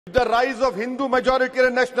The rise of Hindu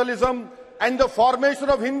majoritarian nationalism and the formation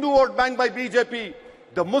of Hindu vote bank by BJP,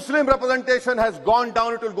 the Muslim representation has gone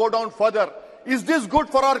down, it will go down further. Is this good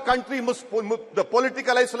for our country, the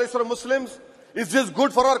political isolation of Muslims? Is this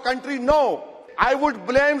good for our country? No. I would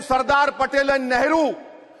blame Sardar Patel and Nehru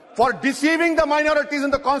for deceiving the minorities in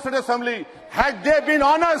the Constituent Assembly. Had they been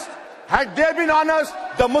honest,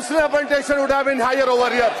 the Muslim representation would have been higher over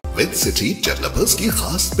here. With city developers की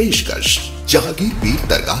खास पेशकश, जहांगीर पीर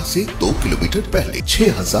दरगाह से 2 kilometre पहले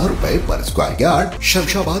 6,000 रुपए पर square yard,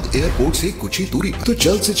 Shamshabad airport से कुछ ही दूरी पर। तो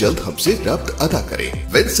जल्द से जल्द हमसे रब्त अदा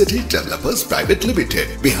करें। With city developers private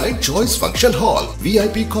limited, behind choice function hall,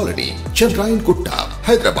 VIP colony, Chandrayaan Gutta,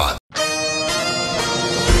 Hyderabad.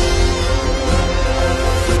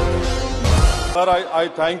 Sir, I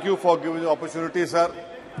thank you for giving the opportunity, sir.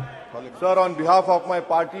 Sir, on behalf of my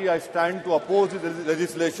party, I stand to oppose this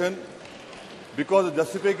legislation because the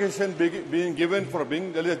justification being given for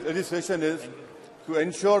bringing the legislation is to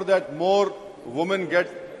ensure that more women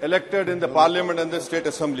get elected in the parliament and the state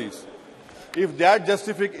assemblies. If that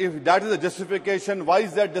is the justification, why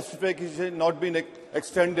is that justification not being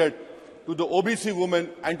extended to the OBC women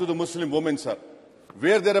and to the Muslim women, sir?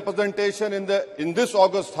 Where the representation in this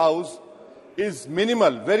August House is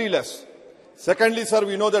minimal, very less. Secondly, sir,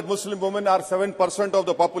 we know that Muslim women are 7% of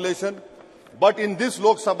the population, but in this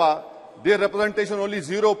Lok Sabha, their representation only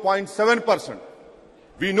 0.7%.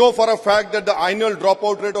 We know for a fact that the annual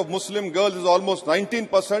dropout rate of Muslim girls is almost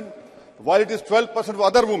 19%, while it is 12% for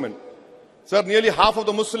other women. Sir, nearly half of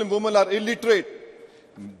the Muslim women are illiterate.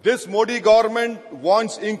 This Modi government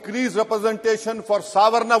wants increased representation for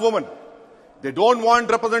Savarna women. They don't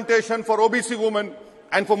want representation for OBC women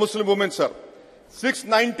and for Muslim women, sir.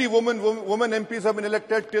 690 women MPs have been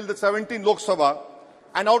elected till the 17th Lok Sabha,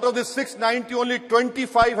 and out of this 690, only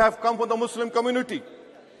 25 have come from the Muslim community.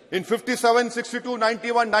 In 57, 62,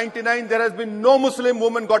 91, 99, there has been no Muslim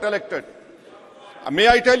woman got elected. May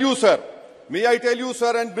I tell you, sir,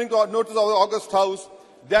 and bring to notice of the August House,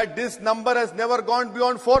 that this number has never gone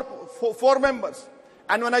beyond four members.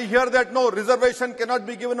 And when I hear that no reservation cannot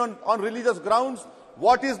be given on religious grounds,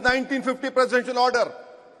 what is 1950 presidential order?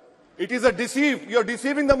 It is a deceive. You are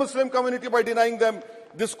deceiving the Muslim community by denying them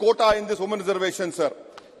this quota in this women reservation, sir.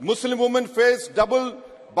 Muslim women face double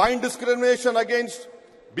bind discrimination against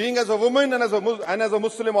being as a woman and as a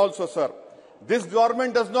Muslim also, sir. This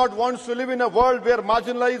government does not want to live in a world where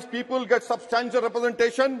marginalized people get substantial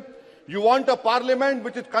representation. You want a parliament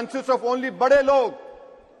which consists of only bade log.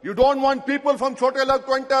 You don't want people from chote log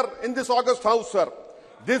to enter in this August House, sir.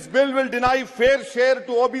 This bill will deny fair share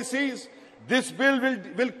to OBCs. This bill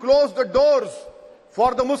will close the doors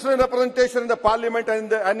for the Muslim representation in the parliament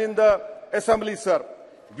and in the assembly, sir.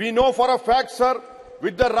 We know for a fact, sir,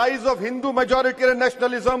 with the rise of Hindu majoritarian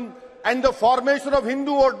nationalism and the formation of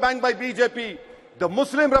Hindu vote bank by BJP, the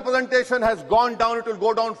Muslim representation has gone down, it will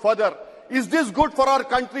go down further. Is this good for our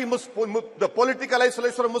country, the political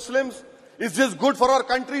isolation of Muslims? Is this good for our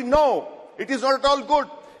country? No, it is not at all good.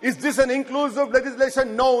 Is this an inclusive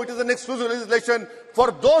legislation? No, it is an exclusive legislation for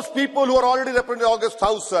those people who are already represented in the August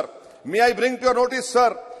House, sir. May I bring to your notice,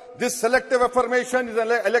 sir, this selective affirmation is an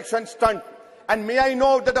election stunt. And may I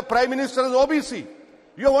know that the Prime Minister is OBC.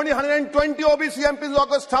 You have only 120 OBC MPs in the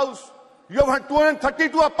August House. You have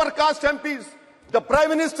 232 upper caste MPs. The Prime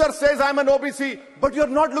Minister says, I'm an OBC, but you are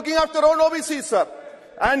not looking after your own OBCs, sir.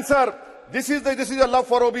 And, sir, this is the love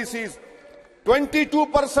for OBCs.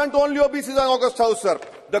 22% only OBCs in August House, sir.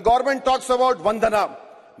 The government talks about Vandana.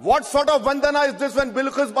 What sort of Vandana is this when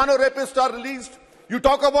Bilqis Bano rapists are released? You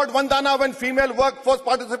talk about Vandana when female workforce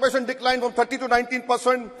participation declined from 30 to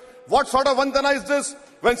 19%. What sort of Vandana is this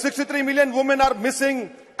when 63 million women are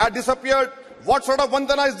missing, are disappeared? What sort of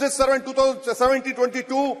Vandana is this, sir, when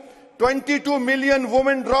 2017-22, 22 million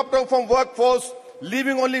women dropped out from workforce,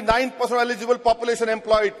 leaving only 9% eligible population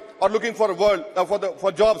employed or looking for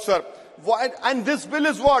for jobs, sir. And this bill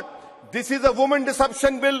is what? This is a woman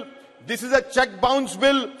deception bill. This is a check bounce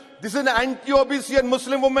bill. This is an anti-OBC and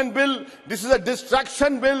Muslim women bill. This is a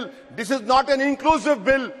distraction bill. This is not an inclusive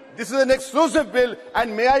bill. This is an exclusive bill.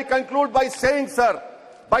 And may I conclude by saying, sir,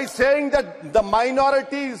 that the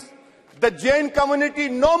minorities, the Jain community,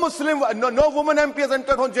 no woman MP has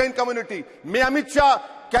entered from Jain community.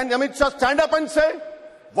 Can Amit Shah stand up and say?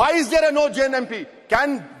 Why is there a no Jain MP?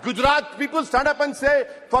 Can Gujarat people stand up and say,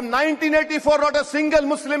 from 1984, not a single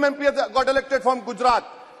Muslim MP has got elected from Gujarat?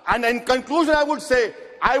 And in conclusion, I would say,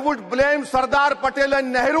 I would blame Sardar Patel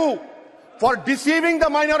and Nehru for deceiving the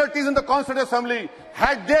minorities in the Constituent Assembly.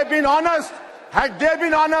 Had they been honest,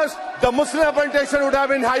 the Muslim representation would have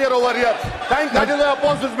been higher over here. That is why I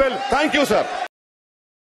oppose this bill. Thank you, sir.